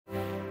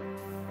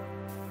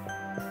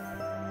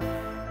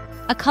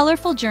A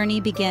colorful journey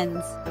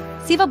begins.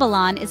 Siva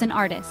Balan is an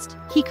artist.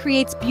 He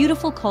creates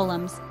beautiful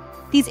columns.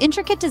 These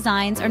intricate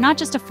designs are not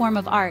just a form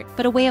of art,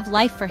 but a way of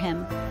life for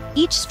him.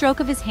 Each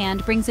stroke of his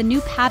hand brings a new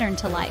pattern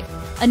to life,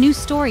 a new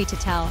story to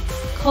tell.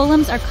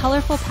 Columns are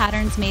colorful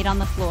patterns made on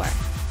the floor.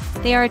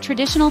 They are a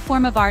traditional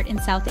form of art in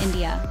South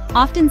India,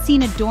 often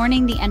seen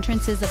adorning the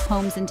entrances of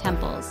homes and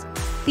temples.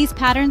 These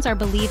patterns are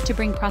believed to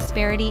bring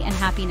prosperity and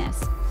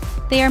happiness.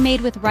 They are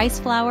made with rice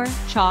flour,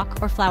 chalk,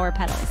 or flower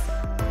petals.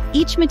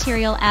 Each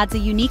material adds a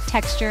unique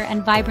texture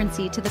and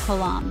vibrancy to the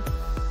kolam.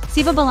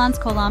 Siva Balan's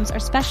kolams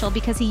are special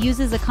because he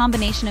uses a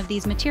combination of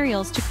these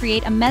materials to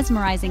create a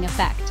mesmerizing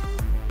effect.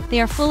 They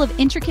are full of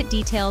intricate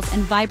details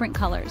and vibrant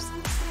colors.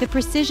 The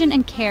precision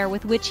and care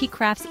with which he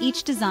crafts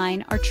each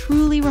design are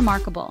truly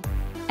remarkable.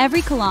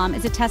 Every kolam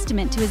is a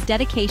testament to his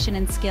dedication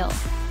and skill.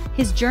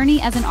 His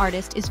journey as an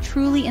artist is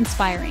truly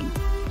inspiring.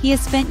 He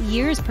has spent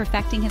years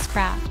perfecting his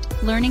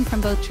craft, learning from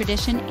both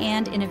tradition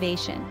and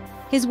innovation.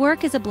 His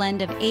work is a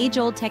blend of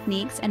age-old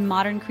techniques and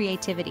modern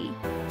creativity.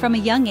 From a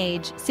young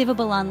age, Siva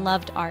Balan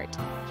loved art.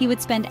 He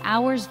would spend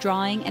hours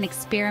drawing and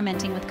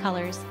experimenting with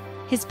colors.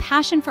 His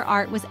passion for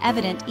art was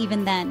evident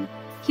even then.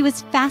 He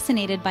was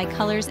fascinated by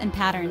colors and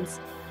patterns.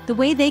 The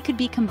way they could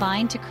be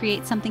combined to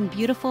create something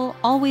beautiful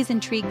always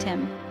intrigued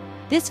him.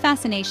 This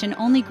fascination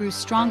only grew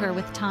stronger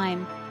with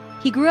time.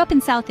 He grew up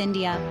in South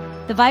India.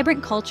 The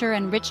vibrant culture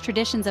and rich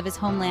traditions of his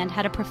homeland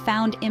had a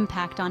profound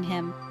impact on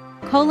him.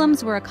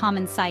 Kolams were a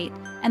common sight,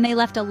 and they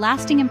left a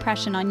lasting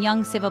impression on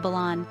young Siva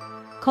Balan.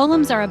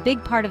 Kolams are a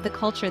big part of the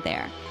culture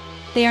there.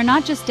 They are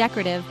not just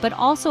decorative, but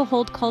also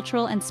hold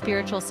cultural and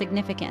spiritual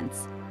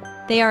significance.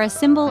 They are a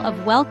symbol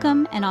of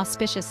welcome and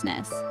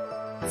auspiciousness.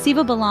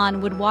 Siva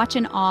Balan would watch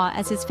in awe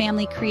as his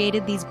family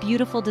created these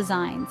beautiful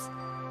designs.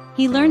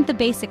 He learned the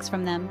basics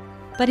from them,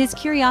 but his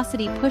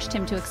curiosity pushed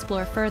him to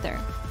explore further.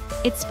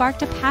 It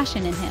sparked a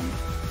passion in him.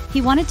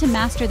 He wanted to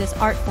master this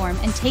art form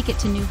and take it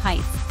to new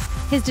heights.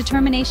 His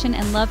determination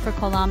and love for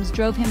kolams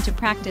drove him to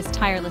practice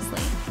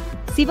tirelessly.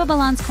 Siva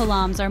Balan's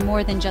kolams are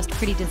more than just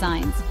pretty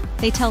designs.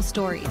 They tell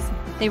stories.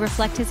 They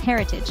reflect his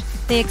heritage.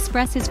 They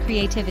express his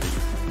creativity.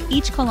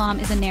 Each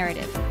kolam is a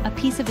narrative, a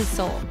piece of his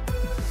soul.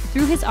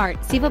 Through his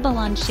art, Siva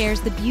Balan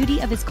shares the beauty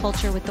of his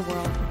culture with the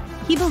world.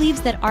 He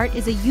believes that art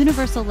is a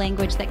universal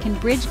language that can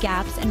bridge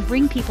gaps and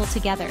bring people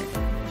together.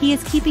 He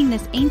is keeping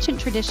this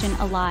ancient tradition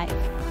alive.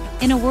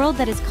 In a world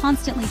that is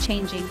constantly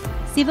changing,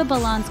 Siva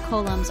Balan's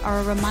kolams are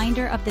a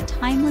reminder of the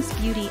timeless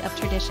beauty of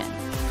tradition.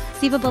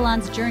 Siva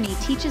Balan's journey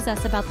teaches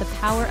us about the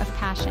power of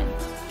passion.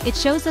 It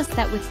shows us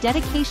that with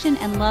dedication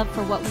and love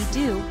for what we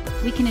do,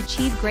 we can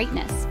achieve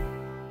greatness.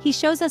 He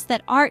shows us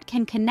that art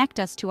can connect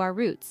us to our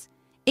roots.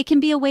 It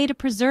can be a way to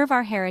preserve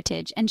our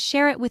heritage and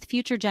share it with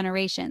future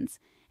generations.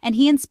 And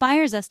he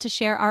inspires us to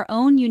share our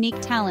own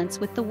unique talents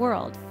with the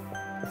world.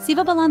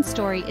 Siva Balan's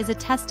story is a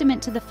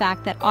testament to the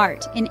fact that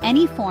art, in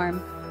any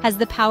form, has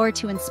the power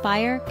to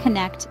inspire,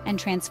 connect, and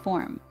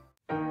transform.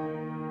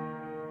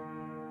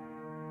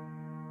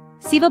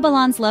 Siva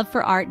Balan's love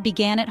for art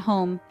began at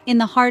home, in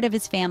the heart of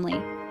his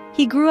family.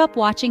 He grew up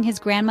watching his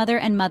grandmother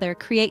and mother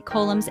create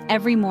kolams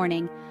every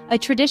morning, a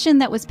tradition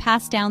that was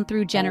passed down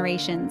through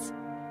generations.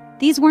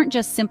 These weren't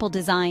just simple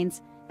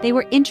designs. They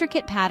were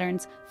intricate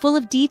patterns, full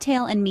of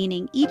detail and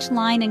meaning, each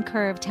line and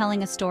curve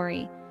telling a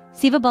story.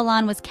 Siva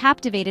Balan was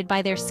captivated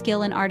by their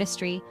skill and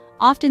artistry,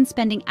 often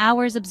spending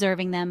hours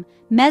observing them,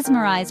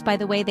 mesmerized by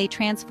the way they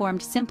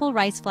transformed simple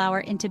rice flour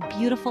into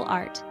beautiful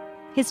art.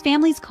 His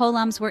family's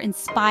kolams were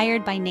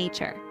inspired by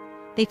nature.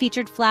 They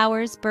featured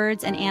flowers,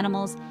 birds, and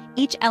animals,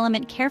 each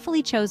element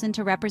carefully chosen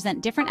to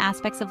represent different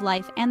aspects of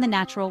life and the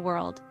natural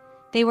world.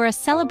 They were a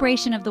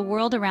celebration of the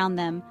world around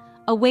them,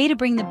 a way to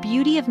bring the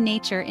beauty of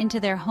nature into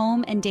their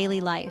home and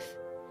daily life.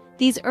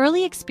 These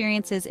early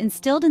experiences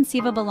instilled in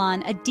Siva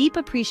Balan a deep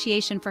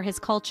appreciation for his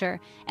culture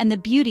and the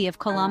beauty of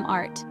kolam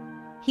art.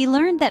 He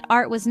learned that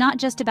art was not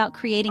just about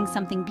creating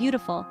something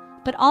beautiful,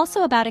 but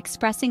also about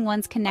expressing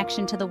one's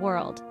connection to the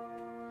world.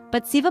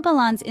 But Siva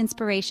Balan's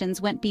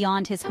inspirations went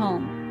beyond his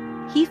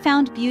home. He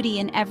found beauty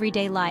in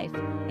everyday life,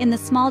 in the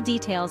small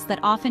details that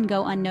often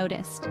go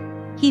unnoticed.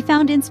 He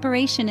found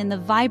inspiration in the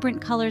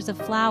vibrant colors of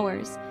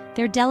flowers,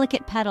 their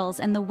delicate petals,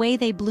 and the way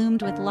they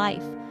bloomed with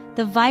life.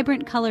 The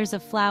vibrant colors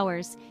of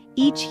flowers,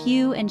 each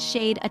hue and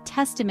shade a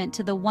testament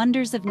to the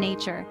wonders of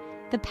nature,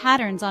 the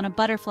patterns on a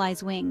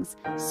butterfly's wings,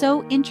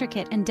 so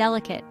intricate and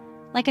delicate,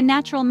 like a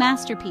natural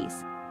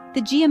masterpiece,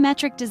 the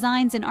geometric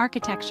designs in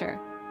architecture.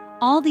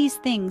 All these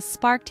things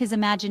sparked his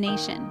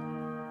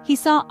imagination. He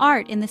saw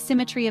art in the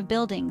symmetry of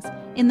buildings,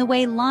 in the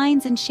way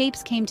lines and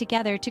shapes came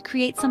together to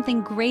create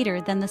something greater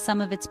than the sum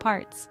of its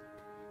parts.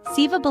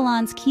 Siva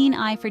Balan's keen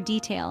eye for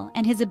detail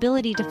and his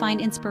ability to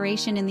find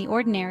inspiration in the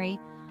ordinary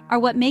are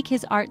what make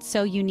his art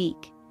so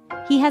unique.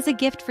 He has a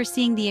gift for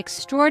seeing the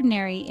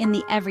extraordinary in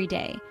the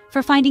everyday,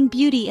 for finding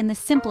beauty in the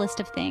simplest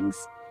of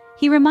things.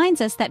 He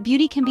reminds us that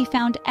beauty can be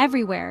found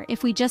everywhere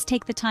if we just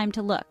take the time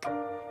to look.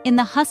 In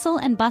the hustle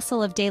and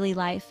bustle of daily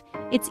life,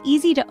 it's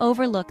easy to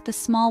overlook the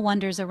small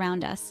wonders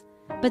around us.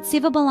 but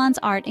Siva Balan's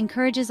art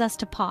encourages us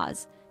to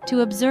pause,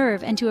 to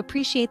observe and to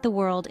appreciate the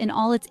world in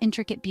all its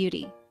intricate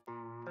beauty.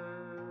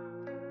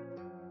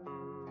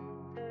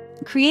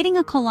 Creating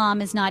a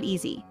kolam is not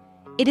easy.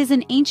 It is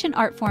an ancient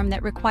art form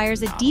that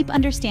requires a deep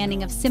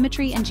understanding of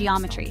symmetry and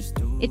geometry.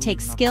 It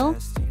takes skill,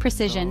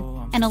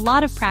 precision, and a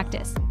lot of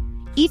practice.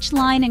 Each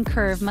line and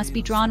curve must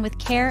be drawn with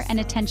care and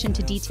attention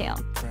to detail.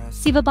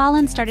 Siva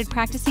Balan started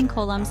practicing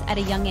kolams at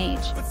a young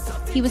age.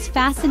 He was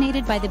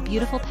fascinated by the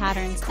beautiful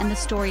patterns and the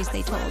stories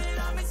they told.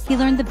 He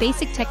learned the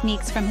basic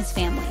techniques from his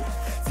family.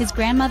 His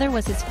grandmother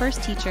was his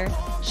first teacher,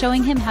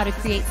 showing him how to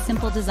create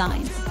simple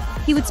designs.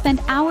 He would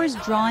spend hours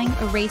drawing,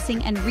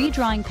 erasing, and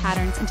redrawing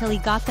patterns until he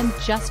got them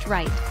just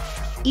right.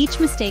 Each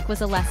mistake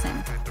was a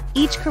lesson,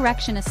 each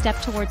correction a step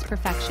towards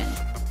perfection.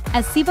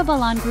 As Siva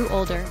Balan grew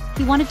older,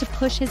 he wanted to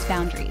push his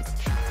boundaries.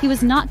 He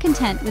was not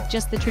content with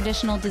just the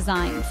traditional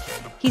designs.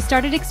 He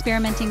started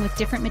experimenting with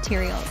different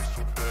materials.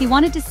 He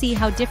wanted to see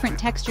how different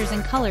textures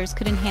and colors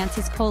could enhance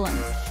his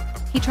kolams.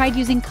 He tried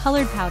using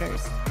colored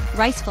powders,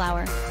 rice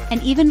flour,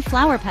 and even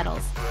flower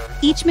petals.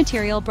 Each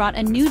material brought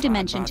a new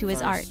dimension to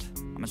his art.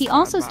 He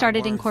also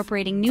started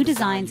incorporating new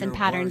designs and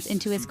patterns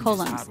into his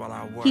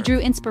kolams. He drew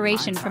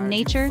inspiration from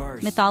nature,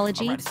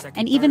 mythology,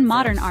 and even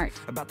modern art.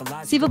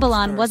 Siva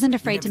Balan wasn't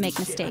afraid to make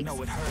mistakes.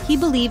 He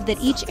believed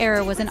that each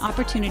error was an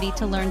opportunity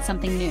to learn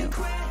something new.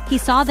 He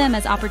saw them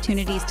as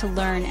opportunities to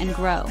learn and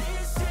grow.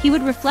 He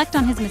would reflect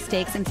on his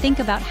mistakes and think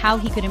about how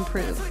he could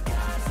improve.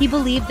 He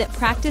believed that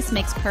practice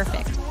makes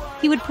perfect.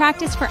 He would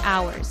practice for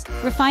hours,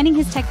 refining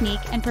his technique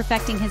and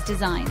perfecting his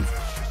designs.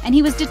 And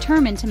he was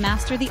determined to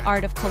master the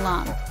art of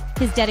kolam.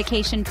 His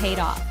dedication paid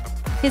off.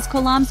 His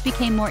kolams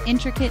became more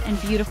intricate and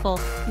beautiful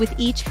with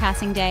each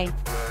passing day.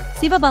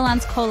 Siva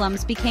Balan's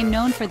kolams became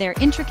known for their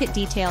intricate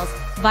details,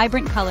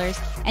 vibrant colors,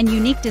 and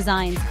unique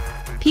designs.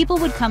 People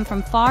would come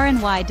from far and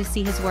wide to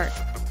see his work.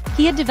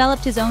 He had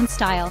developed his own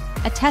style,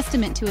 a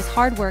testament to his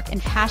hard work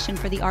and passion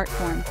for the art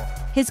form.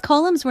 His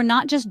kolams were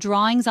not just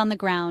drawings on the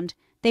ground,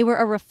 they were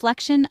a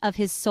reflection of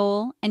his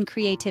soul and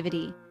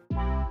creativity.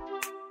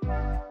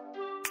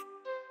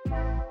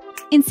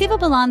 In Siva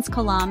Balan's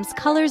kolams,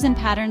 colors and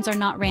patterns are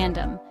not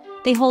random.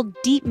 They hold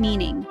deep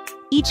meaning.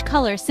 Each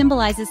color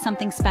symbolizes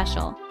something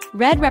special.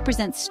 Red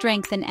represents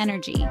strength and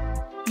energy.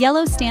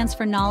 Yellow stands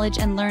for knowledge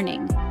and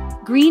learning.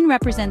 Green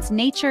represents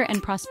nature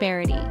and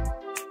prosperity.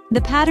 The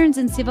patterns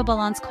in Siva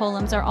Balan's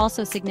kolams are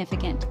also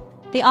significant.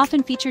 They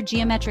often feature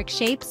geometric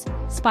shapes,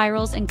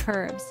 spirals, and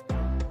curves.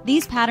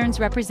 These patterns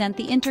represent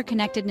the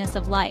interconnectedness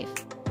of life.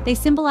 They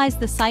symbolize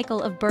the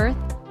cycle of birth,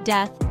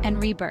 death, and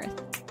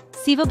rebirth.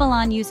 Siva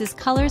Balan uses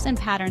colors and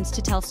patterns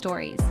to tell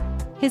stories.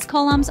 His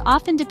kolams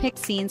often depict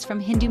scenes from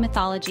Hindu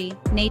mythology,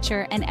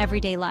 nature, and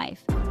everyday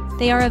life.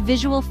 They are a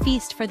visual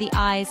feast for the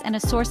eyes and a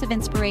source of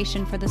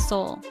inspiration for the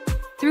soul.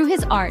 Through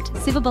his art,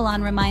 Siva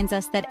Balan reminds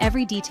us that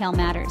every detail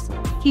matters.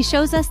 He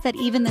shows us that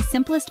even the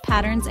simplest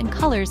patterns and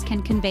colors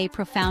can convey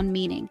profound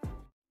meaning.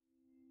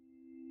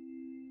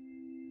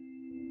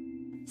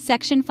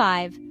 Section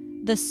 5.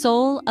 The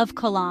Soul of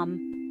Kolam.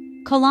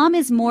 Kolam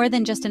is more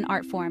than just an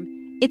art form.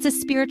 It's a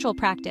spiritual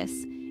practice.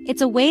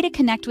 It's a way to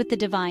connect with the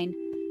divine.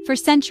 For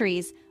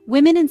centuries,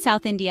 women in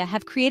South India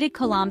have created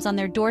kolams on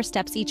their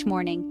doorsteps each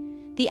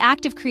morning. The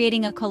act of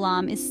creating a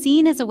kolam is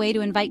seen as a way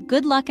to invite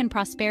good luck and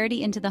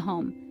prosperity into the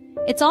home.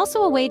 It's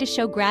also a way to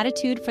show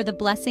gratitude for the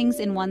blessings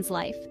in one's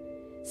life.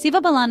 Siva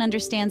Balan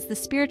understands the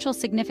spiritual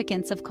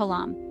significance of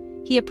kolam.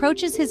 He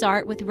approaches his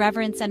art with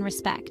reverence and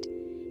respect.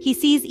 He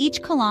sees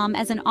each kolam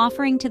as an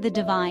offering to the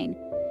divine.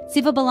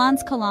 Siva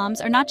Balan's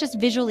kolams are not just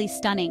visually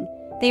stunning,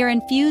 they are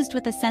infused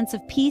with a sense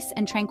of peace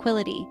and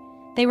tranquility.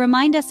 They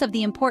remind us of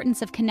the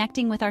importance of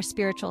connecting with our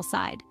spiritual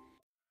side.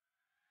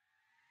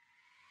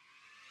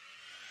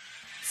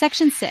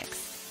 Section 6.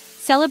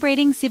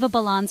 Celebrating Siva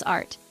Balan's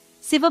art.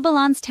 Siva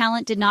Balan's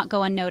talent did not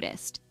go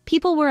unnoticed.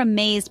 People were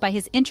amazed by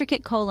his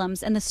intricate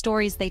kolams and the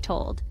stories they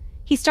told.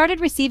 He started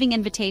receiving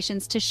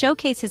invitations to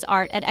showcase his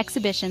art at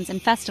exhibitions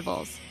and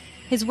festivals.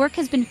 His work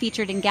has been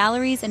featured in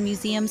galleries and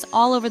museums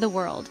all over the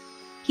world.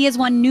 He has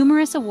won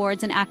numerous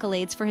awards and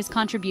accolades for his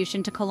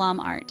contribution to kolam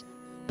art.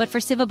 But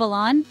for Siva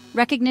Balan,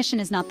 recognition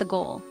is not the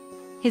goal.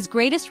 His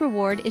greatest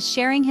reward is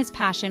sharing his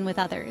passion with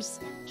others.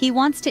 He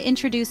wants to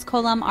introduce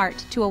kolam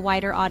art to a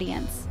wider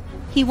audience.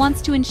 He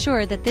wants to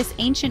ensure that this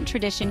ancient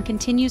tradition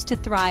continues to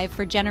thrive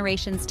for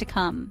generations to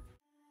come.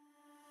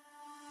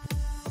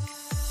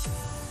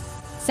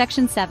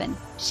 Section 7.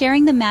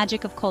 Sharing the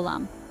magic of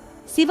kolam.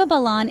 Siva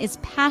Balan is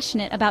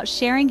passionate about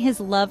sharing his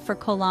love for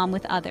kolam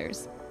with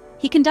others.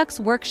 He conducts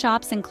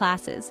workshops and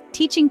classes,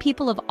 teaching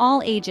people of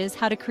all ages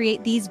how to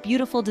create these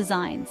beautiful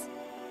designs.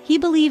 He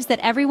believes that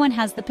everyone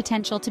has the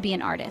potential to be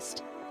an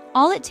artist.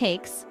 All it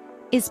takes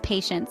is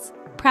patience,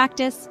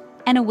 practice,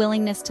 and a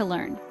willingness to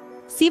learn.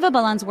 Siva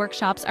Balan's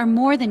workshops are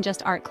more than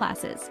just art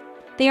classes.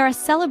 They are a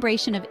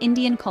celebration of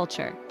Indian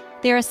culture.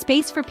 They are a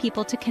space for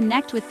people to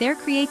connect with their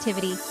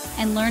creativity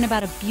and learn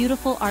about a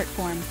beautiful art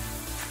form.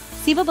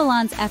 Siva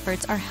Balan's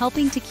efforts are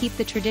helping to keep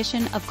the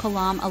tradition of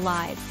kolam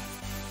alive.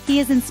 He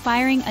is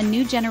inspiring a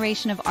new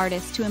generation of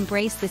artists to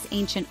embrace this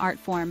ancient art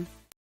form.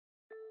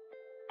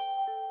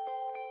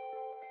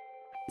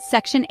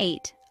 Section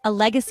 8. A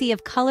legacy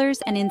of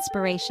colors and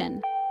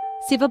inspiration.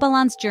 Siva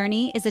Balan's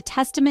journey is a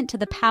testament to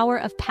the power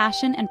of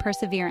passion and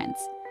perseverance.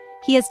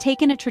 He has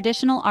taken a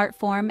traditional art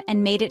form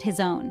and made it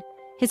his own.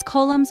 His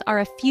kolams are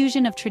a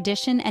fusion of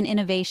tradition and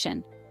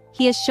innovation.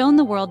 He has shown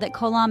the world that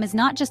kolam is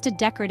not just a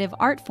decorative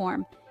art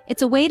form,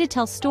 it's a way to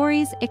tell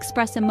stories,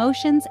 express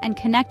emotions, and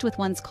connect with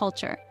one's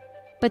culture.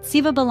 But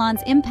Siva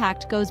Balan's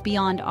impact goes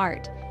beyond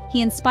art.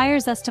 He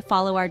inspires us to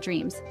follow our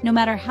dreams, no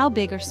matter how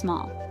big or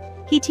small.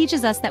 He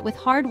teaches us that with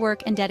hard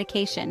work and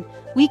dedication,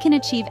 we can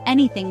achieve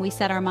anything we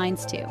set our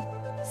minds to.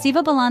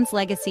 Siva Balan's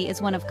legacy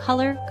is one of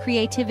color,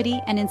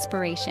 creativity, and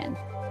inspiration.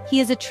 He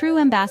is a true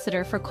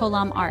ambassador for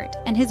kolam art,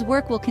 and his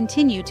work will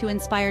continue to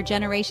inspire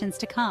generations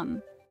to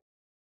come.